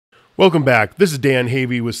Welcome back. This is Dan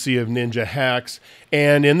Havey with Sea of Ninja Hacks,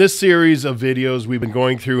 and in this series of videos we've been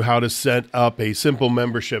going through how to set up a simple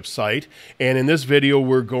membership site, and in this video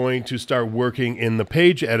we're going to start working in the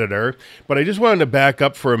page editor. But I just wanted to back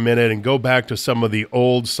up for a minute and go back to some of the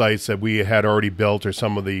old sites that we had already built, or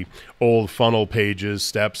some of the old funnel pages,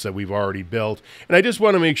 steps that we've already built. And I just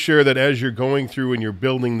want to make sure that as you're going through and you're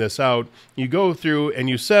building this out, you go through and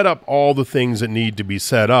you set up all the things that need to be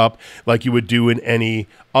set up like you would do in any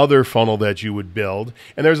other funnel that you would build.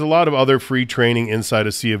 And there's a lot of other free training inside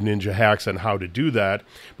of Sea of Ninja Hacks on how to do that.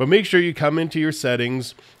 But make sure you come into your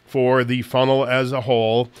settings for the funnel as a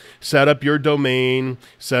whole, set up your domain,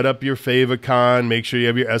 set up your favicon, make sure you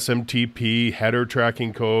have your SMTP, header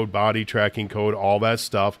tracking code, body tracking code, all that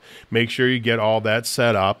stuff. Make sure you get all that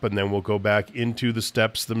set up, and then we'll go back into the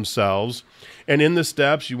steps themselves. And in the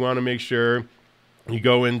steps, you want to make sure you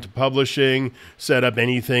go into publishing, set up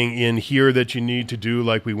anything in here that you need to do,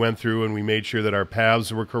 like we went through and we made sure that our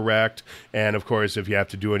paths were correct. And of course, if you have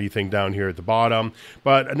to do anything down here at the bottom.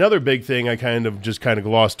 But another big thing I kind of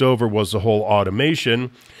glossed over was the whole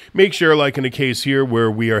automation. Make sure, like in the case here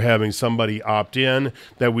where we are having somebody opt in,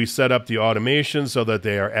 that we set up the automation so that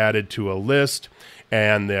they are added to a list.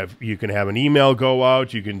 And that you can have an email go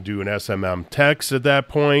out, you can do an SMM text at that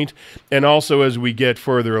point. And also as we get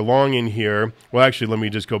further along in here, well actually let me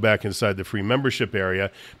just go back inside the free membership area,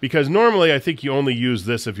 because normally I think you only use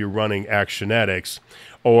this if you're running Actionetics.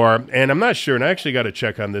 And I'm not sure, and I actually got to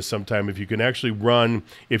check on this sometime, if you can actually run,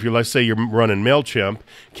 if you're, let's say you're running MailChimp,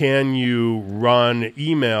 can you run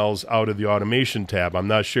emails out of the automation tab? I'm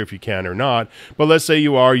not sure if you can or not, but let's say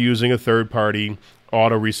you are using a third-party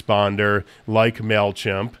autoresponder like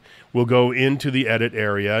MailChimp. We'll go into the edit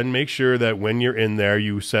area and make sure that when you're in there,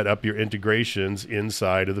 you set up your integrations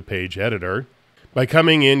inside of the page editor. By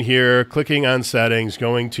coming in here, clicking on settings,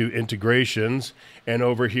 going to integrations, and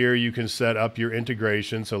over here you can set up your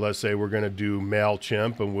integration. So let's say we're going to do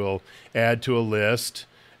MailChimp, and we'll add to a list.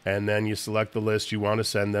 And then you select the list you want to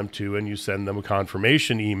send them to, and you send them a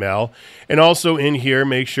confirmation email. And also in here,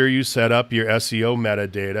 make sure you set up your SEO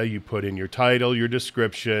metadata. You put in your title, your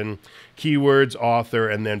description, keywords, author,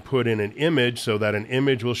 and then put in an image so that an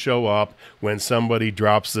image will show up when somebody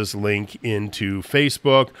drops this link into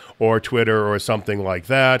Facebook or Twitter or something like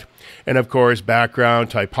that. And of course, background,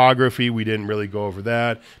 typography, we didn't really go over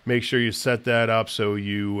that. Make sure you set that up so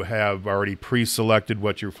you have already pre-selected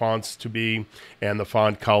what your fonts to be and the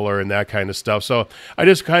font color and that kind of stuff. So I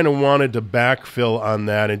just kind of wanted to backfill on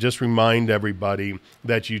that and just remind everybody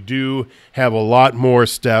that you do have a lot more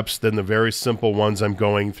steps than the very simple ones I'm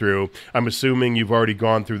going through. I'm assuming you've already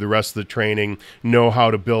gone through the rest of the training, know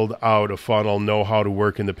how to build out a funnel, know how to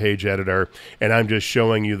work in the page editor, and I'm just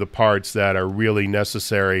showing you the parts that are really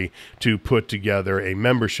necessary to put together a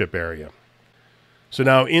membership area. So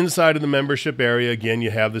now inside of the membership area, again,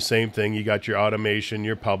 you have the same thing. You got your automation,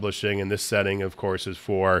 your publishing, and this setting, of course, is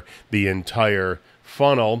for the entire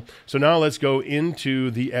funnel. So now let's go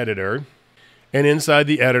into the editor. And inside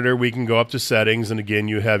the editor, we can go up to settings. And again,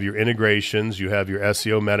 you have your integrations, you have your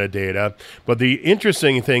SEO metadata. But the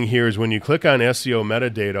interesting thing here is when you click on SEO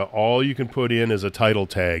metadata, all you can put in is a title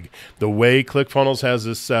tag. The way ClickFunnels has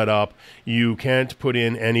this set up, you can't put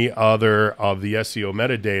in any other of the SEO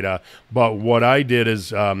metadata. But what I did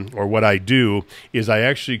is, or what I do, is I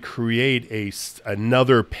actually create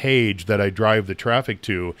another page that I drive the traffic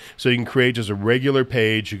to. So you can create just a regular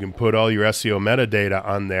page. You can put all your SEO metadata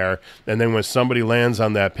on there. And then when somebody lands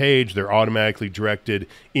on that page, they're automatically directed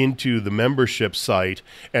into the membership site.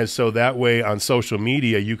 And so that way on social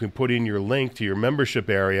media, you can put in your link to your membership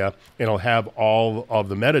area, and it'll have all of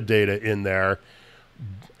the metadata in there.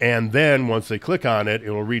 And then once they click on it, it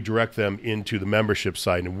will redirect them into the membership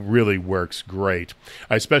site, and it really works great.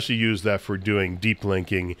 I especially use that for doing deep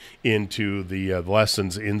linking into the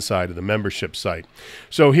lessons inside of the membership site.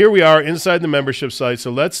 So here we are inside the membership site. So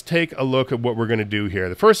let's take a look at what we're going to do here.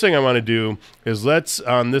 The first thing I want to do is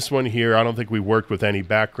on this one here, I don't think we worked with any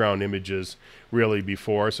background images really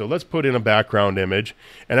before. So let's put in a background image,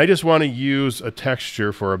 and I just want to use a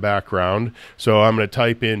texture for a background. So I'm going to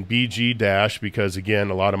type in BG dash, because again,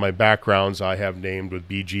 a lot of my backgrounds I have named with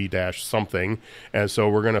BG dash something. And so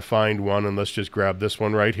we're going to find one, and let's just grab this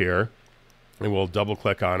one right here, and we'll double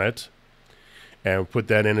click on it and put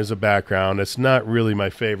that in as a background. It's not really my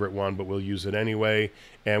favorite one, but we'll use it anyway.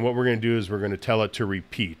 And what we're going to do is we're going to tell it to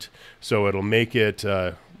repeat. So it'll make it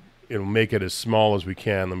as small as we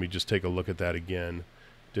can. Let me just take a look at that again.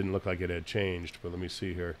 Didn't look like it had changed, but let me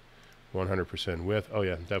see here. 100% width. Oh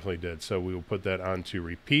yeah, definitely did. So we will put that on to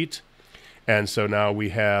repeat. And so now we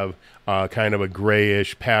have kind of a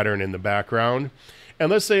grayish pattern in the background. And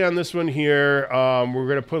let's say on this one here, we're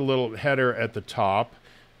going to put a little header at the top.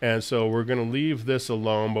 And so we're going to leave this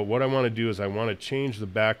alone. But what I want to do is I want to change the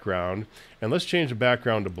background. And let's change the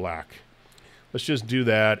background to black. Let's just do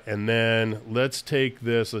that. And then let's take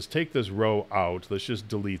this row out. Let's just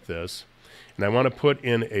delete this. And I want to put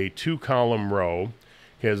in a 2-column row.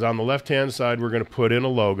 Because on the left-hand side, we're going to put in a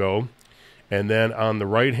logo. And then on the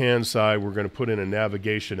right-hand side, we're going to put in a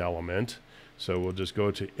navigation element. So we'll just go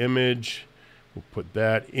to image. We'll put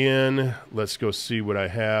that in. Let's go see what I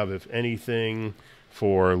have, if anything,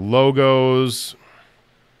 for logos.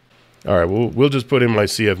 All right, we'll just put in my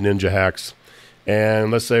CF Ninja hacks. And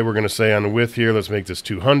let's say we're going to say on the width here, let's make this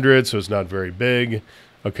 200, so it's not very big.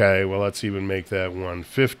 Okay, well, let's even make that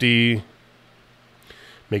 150.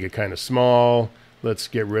 Make it kind of small. Let's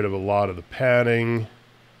get rid of a lot of the padding.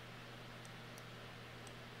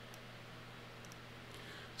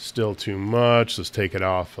 Still too much. Let's take it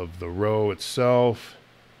off of the row itself.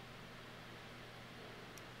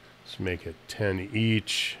 Let's make it 10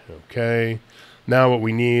 each. Okay. Now what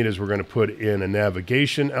we need is we're going to put in a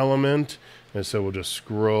navigation element. And so we'll just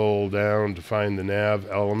scroll down to find the nav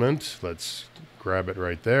element. Let's grab it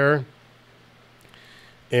right there.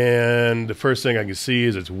 And the first thing I can see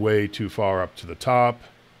is it's way too far up to the top.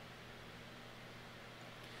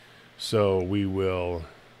 So we will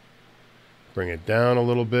bring it down a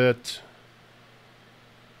little bit.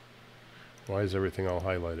 Why is everything all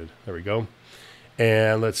highlighted? There we go.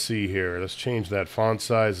 And let's see here. Let's change that font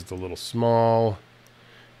size. It's a little small.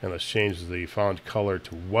 And let's change the font color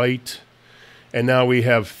to white. And now we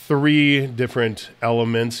have 3 different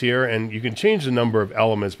elements here. And you can change the number of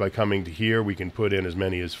elements by coming to here. We can put in as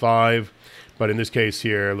many as 5. But in this case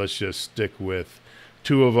here, let's just stick with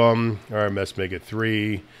 2 of them. All right, let's make it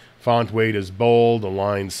 3. Font weight is bold,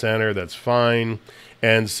 align center, that's fine.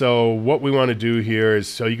 And so what we want to do here is,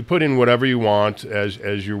 so you can put in whatever you want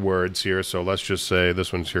as your words here. So let's just say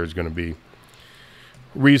this one's here is going to be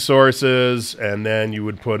resources, and then you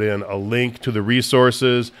would put in a link to the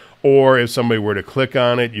resources, or if somebody were to click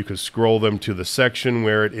on it, you could scroll them to the section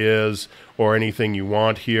where it is, or anything you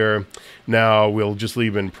want here. Now we'll just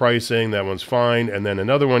leave in pricing, that one's fine. And then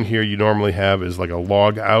another one here you normally have is like a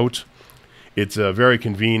log out. It's very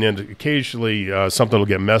convenient. Occasionally, something will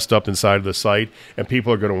get messed up inside of the site, and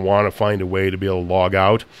people are going to want to find a way to be able to log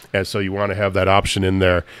out. And so you want to have that option in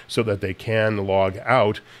there so that they can log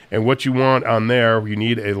out. And what you want on there, you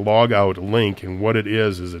need a log out link. And what it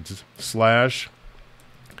is it's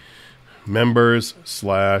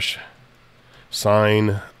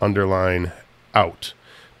 /members/sign_out.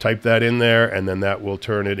 Type that in there, and then that will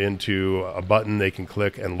turn it into a button they can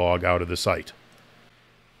click and log out of the site.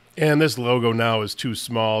 And this logo now is too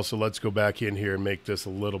small, so let's go back in here and make this a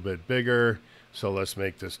little bit bigger. So let's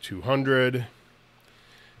make this 200.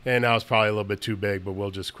 And now it's probably a little bit too big, but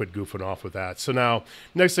we'll just quit goofing off with that. So now,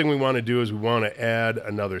 next thing we want to do is we want to add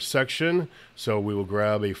another section. So we will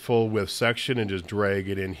grab a full width section and just drag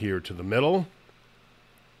it in here to the middle.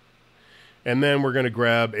 And then we're going to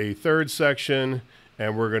grab a third section,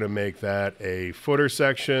 and we're going to make that a footer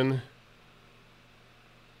section.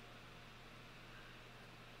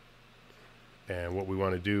 And what we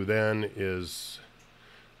want to do then is,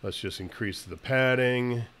 let's just increase the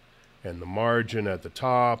padding and the margin at the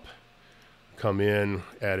top. Come in,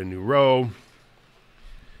 add a new row,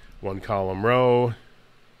 1-column row,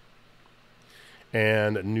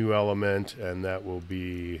 and a new element, and that will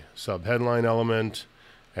be sub-headline element.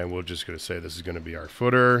 And we're just going to say this is going to be our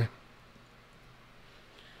footer.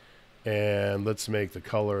 And let's make the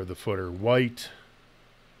color of the footer white,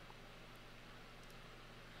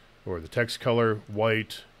 or the text color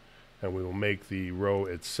white, and we will make the row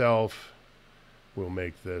itself, we'll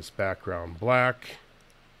make this background black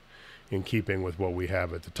in keeping with what we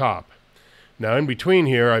have at the top. Now in between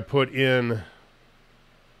here I put in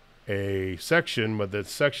a section, but that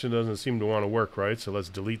section doesn't seem to want to work right, so let's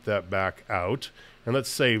delete that back out, and let's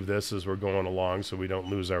save this as we're going along so we don't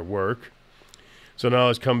lose our work. So now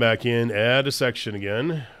let's come back in, add a section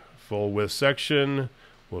again, full width section,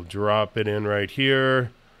 we'll drop it in right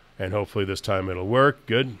here. And hopefully this time it'll work.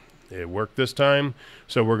 Good. It worked this time.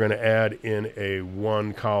 So we're going to add in a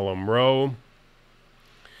 1-column row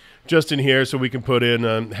just in here, so we can put in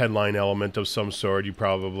a headline element of some sort. You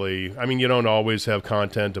probably, I mean, you don't always have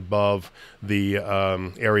content above the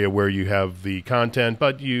area where you have the content,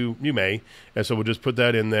 but you may. And so we'll just put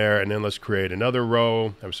that in there, and then let's create another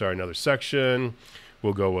row. Another section.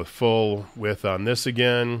 We'll go with full width on this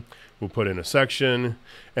again. We'll put in a section,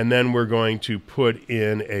 and then we're going to put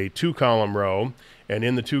in a 2-column row, and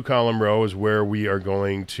in the 2-column row is where we are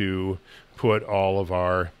going to put all of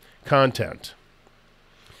our content.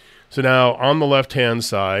 So now on the left-hand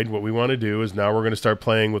side, what we want to do is now we're going to start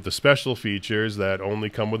playing with the special features that only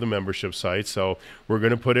come with a membership site. So we're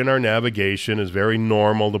going to put in our navigation. It's very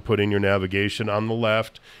normal to put in your navigation on the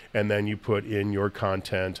left, and then you put in your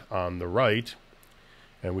content on the right.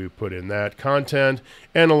 And we put in that content.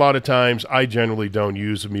 And a lot of times, I generally don't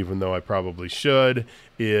use them, even though I probably should,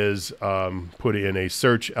 is put in a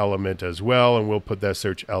search element as well. And we'll put that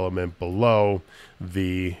search element below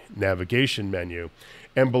the navigation menu.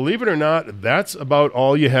 And believe it or not, that's about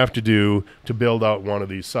all you have to do to build out one of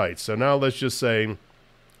these sites. So now let's just say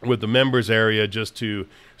with the members area, just to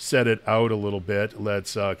set it out a little bit,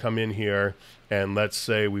 let's come in here and let's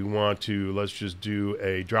say we want to, let's just do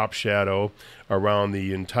a drop shadow around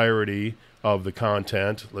the entirety of the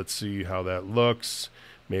content. Let's see how that looks.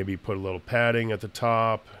 Maybe put a little padding at the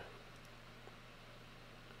top.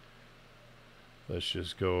 Let's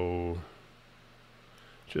just go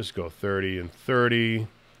 30 and 30.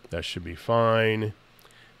 That should be fine.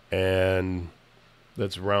 And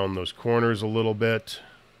let's round those corners a little bit.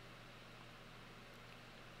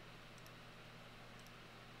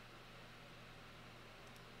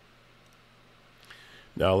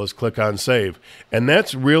 Now let's click on save. And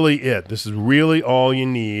that's really it. This is really all you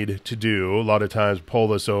need to do. A lot of times pull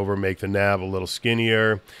this over, make the nav a little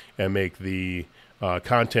skinnier, and make the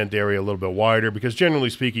content area a little bit wider, because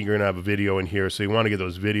generally speaking you're going to have a video in here, so you want to get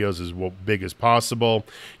those videos as big as possible.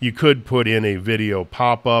 You could put in a video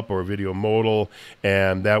pop-up or a video modal,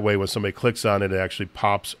 and that way when somebody clicks on it, it actually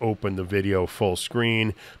pops open the video full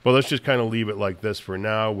screen. But let's just kind of leave it like this for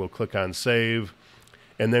now. We'll click on save,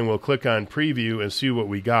 and then we'll click on preview and see what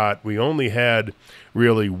we got. We only had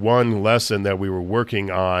really one lesson that we were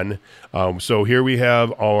working on. So here we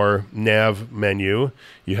have our nav menu.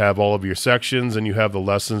 You have all of your sections and you have the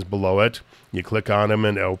lessons below it. You click on them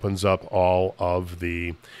and it opens up all of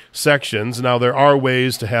the sections. Now there are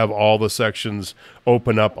ways to have all the sections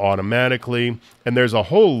open up automatically, and there's a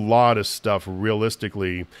whole lot of stuff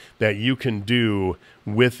realistically that you can do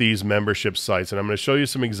with these membership sites. And I'm going to show you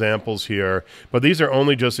some examples here, but these are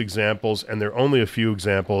only just examples, and they're only a few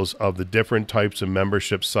examples of the different types of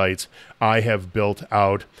membership sites I have built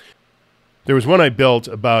out. There was one I built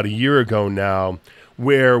about a year ago now,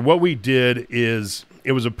 where what we did is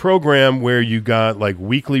it was a program where you got like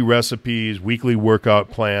weekly recipes, weekly workout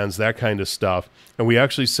plans, that kind of stuff. And we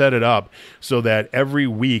actually set it up so that every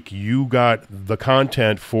week you got the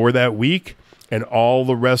content for that week, and all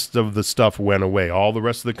the rest of the stuff went away. All the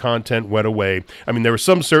rest of the content went away. I mean, there was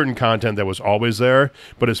some certain content that was always there,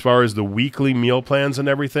 but as far as the weekly meal plans and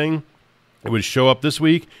everything, it would show up this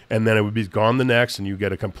week, and then it would be gone the next, and you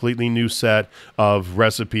get a completely new set of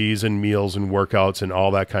recipes and meals and workouts and all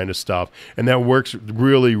that kind of stuff. And that works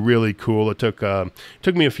really, really cool. It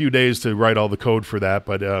took me a few days to write all the code for that,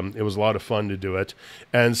 but it was a lot of fun to do it.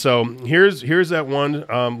 And so here's that one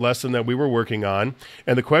lesson that we were working on.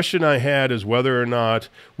 And the question I had is whether or not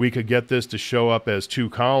we could get this to show up as 2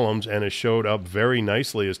 columns, and it showed up very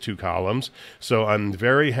nicely as 2 columns. So I'm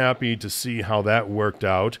very happy to see how that worked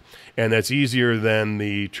out. And that's easier than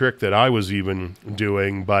the trick that I was even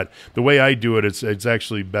doing, but the way I do it, it's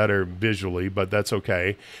actually better visually, but that's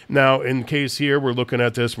okay. Now, in case here, we're looking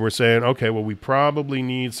at this and we're saying, okay, well, we probably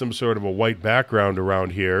need some sort of a white background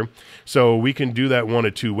around here. So we can do that one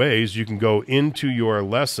of 2 ways. You can go into your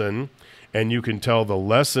lesson and you can tell the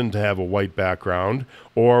lesson to have a white background,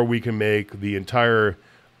 or we can make the entire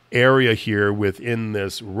area here within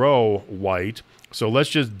this row white. So let's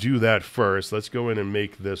just do that first. Let's go in and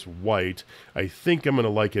make this white. I think I'm going to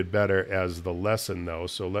like it better as the lesson though.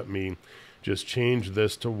 So let me just change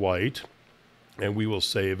this to white, and we will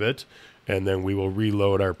save it, and then we will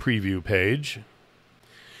reload our preview page.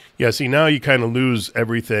 Yeah, see, now you kind of lose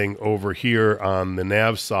everything over here on the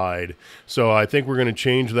nav side. So I think we're going to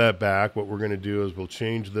change that back. What we're going to do is we'll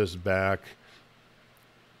change this back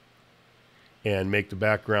and make the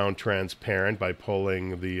background transparent by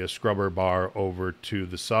pulling the scrubber bar over to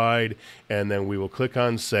the side, and then we will click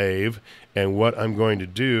on save. And what I'm going to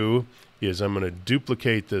do is I'm going to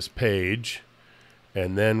duplicate this page,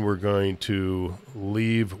 and then we're going to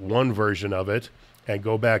leave one version of it and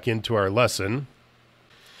go back into our lesson.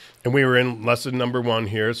 And we were in lesson number 1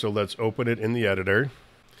 here, so let's open it in the editor.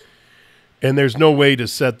 And there's no way to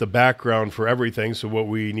set the background for everything, so what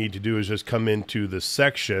we need to do is just come into the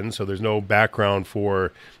section. So there's no background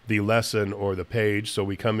for the lesson or the page, so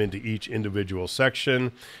we come into each individual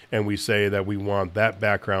section and we say that we want that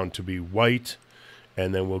background to be white,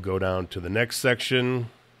 and then we'll go down to the next section,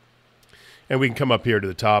 and we can come up here to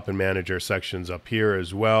the top and manage our sections up here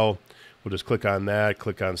as well. We'll just click on that,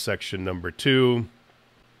 click on section number 2.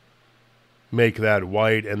 make that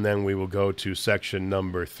white, and then we will go to section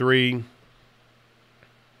number 3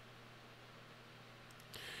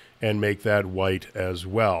 and make that white as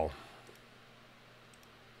well.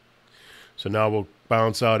 So now we'll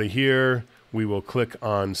bounce out of here. We will click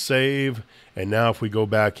on save. And now if we go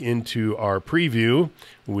back into our preview,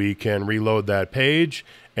 we can reload that page.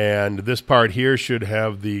 And this part here should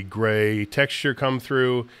have the gray texture come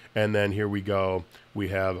through. And then here we go. We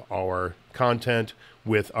have our content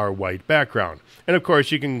with our white background. And of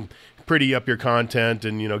course, you can pretty up your content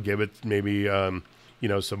and, give it maybe,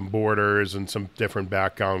 some borders and some different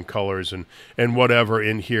background colors and whatever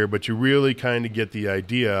in here. But you really kind of get the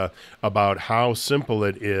idea about how simple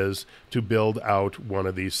it is to build out one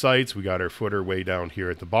of these sites. We got our footer way down here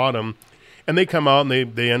at the bottom. And they come out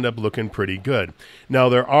and they end up looking pretty good. Now,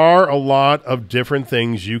 there are a lot of different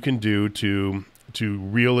things you can do to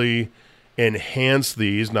really enhance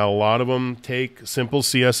these. Now, a lot of them take simple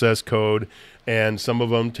CSS code, and some of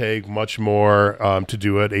them take much more to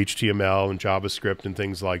do it, HTML and JavaScript and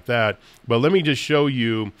things like that. But let me just show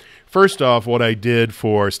you, first off, what I did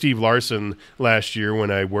for Steve Larson last year when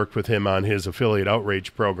I worked with him on his affiliate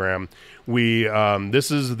outreach program. This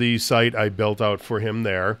is the site I built out for him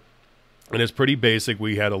there. And it's pretty basic.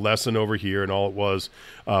 We had a lesson over here, and all it was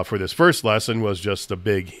for this first lesson was just a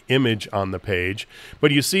big image on the page.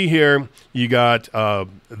 But you see here, you got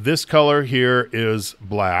this color here is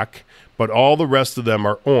black, but all the rest of them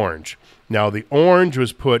are orange. Now, the orange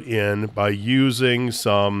was put in by using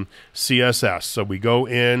some CSS. So we go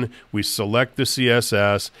in, we select the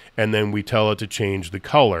CSS, and then we tell it to change the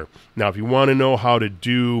color. Now, if you want to know how to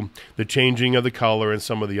do the changing of the color and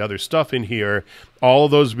some of the other stuff in here, all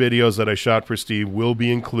of those videos that I shot for Steve will be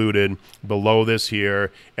included below this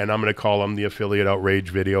here, and I'm going to call them the affiliate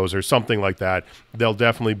outrage videos or something like that. They'll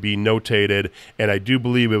definitely be notated, and I do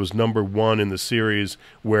believe it was number 1 in the series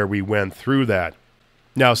where we went through that.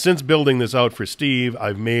 Now, since building this out for Steve,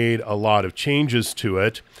 I've made a lot of changes to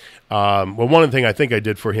it. Well, one thing I think I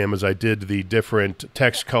did for him is I did the different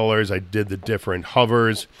text colors. I did the different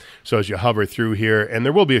hovers. So as you hover through here, and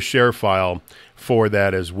there will be a share file for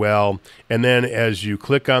that as well. And then as you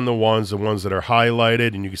click on the ones that are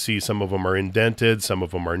highlighted, and you can see some of them are indented, some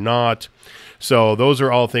of them are not. So those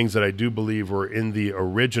are all things that I do believe were in the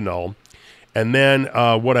original. And then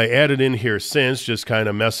what I added in here since, just kind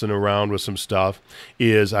of messing around with some stuff,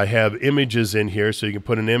 is I have images in here. So you can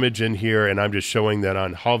put an image in here, and I'm just showing that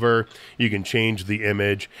on hover. You can change the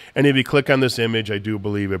image. And if you click on this image, I do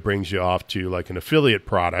believe it brings you off to like an affiliate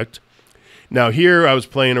product. Now here I was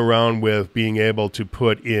playing around with being able to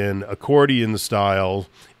put in accordion style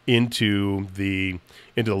into the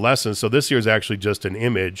lesson. So this here is actually just an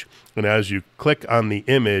image, and as you click on the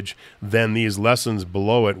image, then these lessons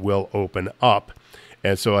below it will open up.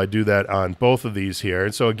 And so I do that on both of these here.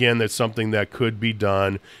 And so again, that's something that could be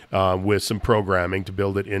done with some programming to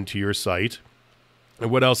build it into your site. And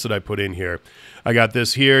what else did I put in here? I got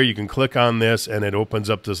this here. You can click on this, and it opens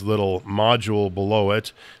up this little module below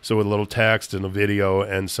it. So with a little text and a video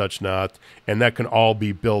and such not. And that can all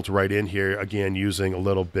be built right in here, again, using a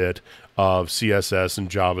little bit of CSS and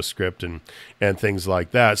JavaScript and things like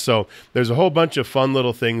that. So there's a whole bunch of fun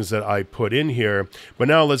little things that I put in here. But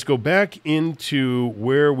now let's go back into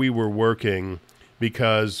where we were working,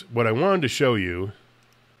 because what I wanted to show you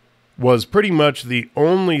was pretty much the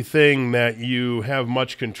only thing that you have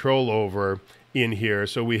much control over in here.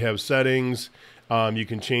 So we have settings. You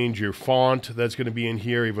can change your font. That's going to be in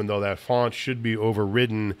here, even though that font should be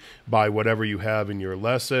overridden by whatever you have in your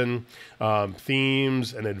lesson.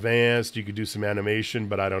 Themes and advanced. You could do some animation,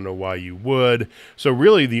 but I don't know why you would. So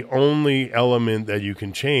really the only element that you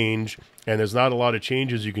can change, and there's not a lot of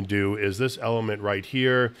changes you can do, is this element right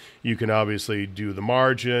here. You can obviously do the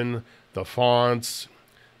margin, the fonts,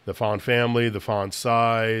 the font family, the font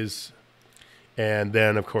size, and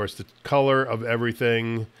then of course the color of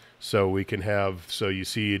everything. So we can have, so you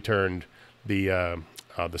see it turned the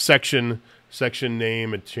section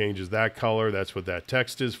name, it changes that color. That's what that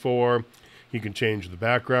text is for. You can change the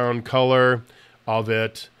background color of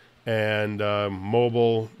it, and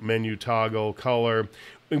mobile menu toggle color.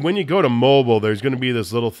 When you go to mobile, there's going to be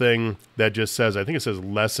this little thing that just says, I think it says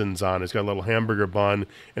lessons on it. It's got a little hamburger bun,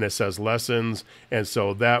 and it says lessons. And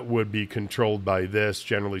so that would be controlled by this.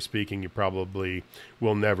 Generally speaking, you probably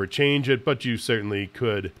will never change it, but you certainly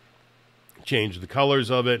could change the colors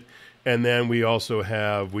of it. And then we also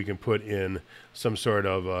have, we can put in some sort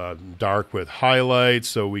of dark with highlights,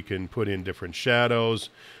 so we can put in different shadows.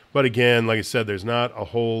 But again, like I said, there's not a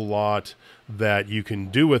whole lot that you can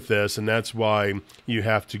do with this, and that's why you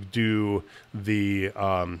have to do the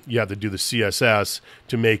CSS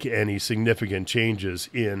to make any significant changes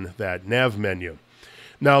in that nav menu.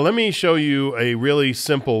 Now let me show you a really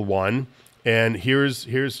simple one. And here's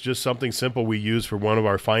just something simple we use for one of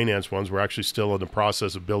our finance ones. We're actually still in the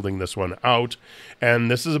process of building this one out. And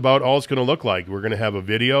this is about all it's going to look like. We're going to have a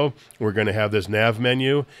video. We're going to have this nav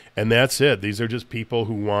menu. And that's it. These are just people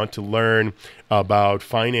who want to learn about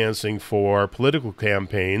financing for political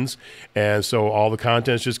campaigns. And so all the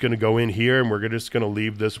content is just going to go in here. And we're just going to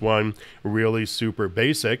leave this one really super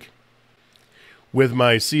basic. With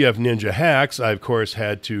my CF Ninja hacks, I, of course,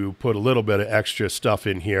 had to put a little bit of extra stuff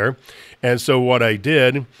in here. And so what I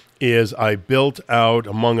did is I built out,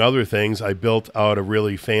 among other things, I built out a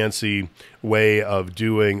really fancy way of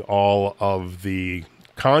doing all of the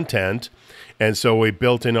content. And so we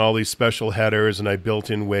built in all these special headers, and I built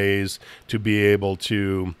in ways to be able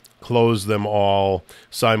to close them all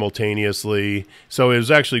simultaneously. So it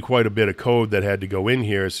was actually quite a bit of code that had to go in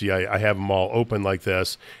here. See, I have them all open like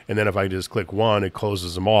this, and then if I just click one, it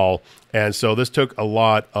closes them all. And so this took a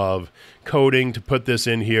lot of coding to put this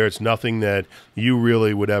in here. It's nothing that you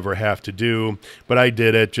really would ever have to do, but I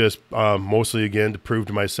did it just mostly, again, to prove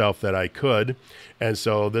to myself that I could. And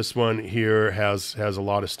so this one here has a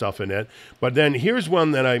lot of stuff in it. But then here's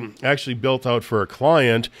one that I actually built out for a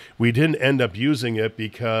client. We didn't end up using it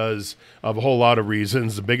because of a whole lot of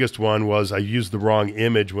reasons. The biggest one was I used the wrong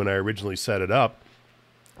image when I originally set it up.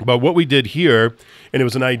 But what we did here, and it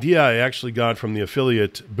was an idea I actually got from the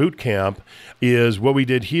affiliate bootcamp, is what we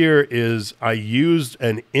did here is I used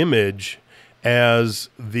an image as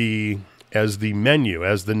the menu,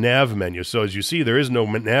 as the nav menu. So as you see, there is no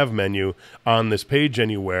nav menu on this page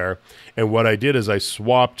anywhere. And what I did is I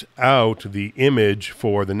swapped out the image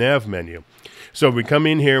for the nav menu. So if we come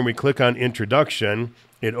in here and we click on introduction,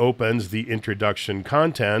 it opens the introduction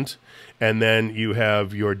content, and then you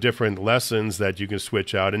have your different lessons that you can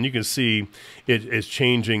switch out. And you can see it is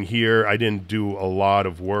changing here. I didn't do a lot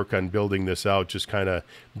of work on building this out, just kind of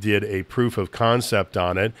did a proof of concept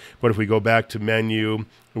on it. But if we go back to menu,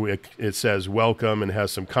 it says welcome and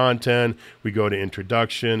has some content. We go to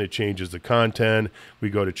introduction, it changes the content.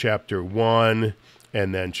 We go to chapter 1,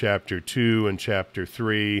 and then chapter 2 and chapter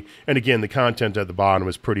 3. And again, the content at the bottom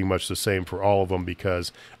is pretty much the same for all of them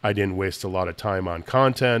because I didn't waste a lot of time on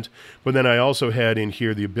content. But then I also had in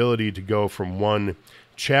here the ability to go from one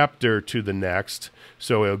chapter to the next.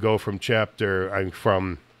 So it'll go from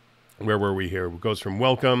where were we here? It goes from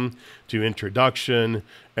welcome to introduction,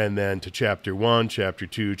 and then to chapter 1, chapter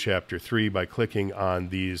 2, chapter 3 by clicking on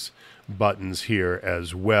these buttons here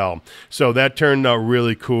as well. So that turned out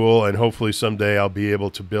really cool, and hopefully someday I'll be able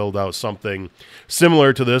to build out something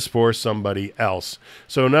similar to this for somebody else.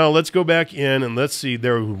 So now let's go back in and let's see.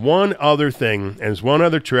 There's one other thing, and there's one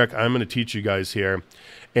other trick I'm going to teach you guys here.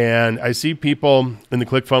 And I see people in the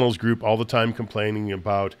ClickFunnels group all the time complaining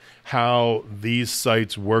about how these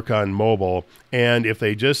sites work on mobile. And if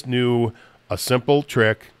they just knew a simple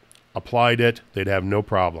trick, applied it, they'd have no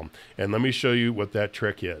problem. And let me show you what that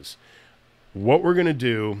trick is. What we're going to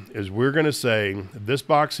do is we're going to say this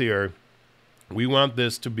box here, we want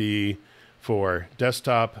this to be for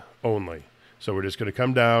desktop only. So we're just going to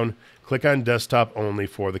come down, click on desktop only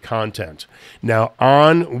for the content. Now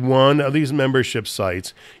on one of these membership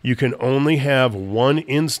sites, you can only have one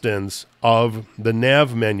instance of the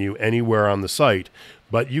nav menu anywhere on the site,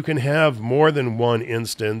 but you can have more than one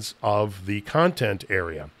instance of the content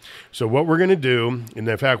area. So what we're going to do, and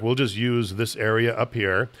in fact, we'll just use this area up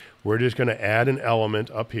here. We're just going to add an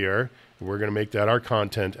element up here. We're going to make that our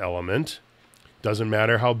content element. Doesn't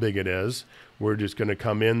matter how big it is. We're just going to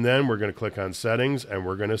come in then, we're going to click on settings, and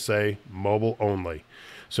we're going to say mobile only.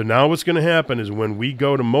 So now what's going to happen is when we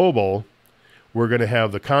go to mobile, we're going to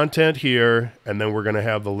have the content here, and then we're going to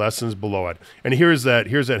have the lessons below it. And here's that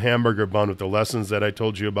hamburger bun with the lessons that I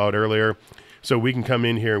told you about earlier. So we can come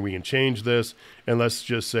in here and we can change this, and let's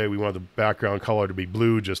just say we want the background color to be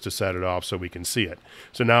blue just to set it off so we can see it.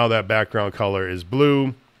 So now that background color is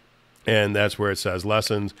blue, and that's where it says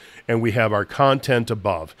lessons, and we have our content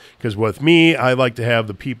above. Because with me, I like to have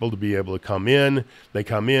the people to be able to come in,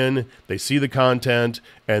 they see the content,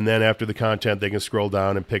 and then after the content, they can scroll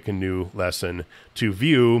down and pick a new lesson to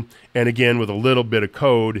view. And again, with a little bit of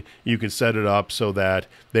code, you can set it up so that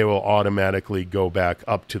they will automatically go back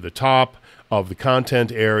up to the top of the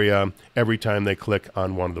content area every time they click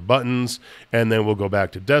on one of the buttons. And then we'll go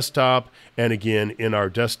back to desktop. And again, in our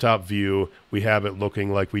desktop view, we have it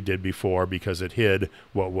looking like we did before because it hid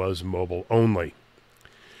what was mobile only.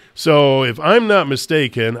 So if I'm not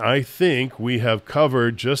mistaken, I think we have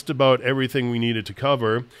covered just about everything we needed to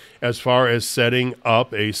cover as far as setting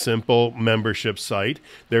up a simple membership site.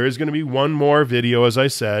 There is going to be one more video, as I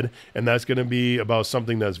said, and that's going to be about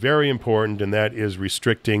something that's very important, and that is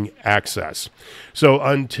restricting access. So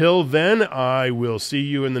until then, I will see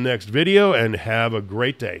you in the next video, and have a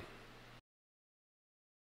great day.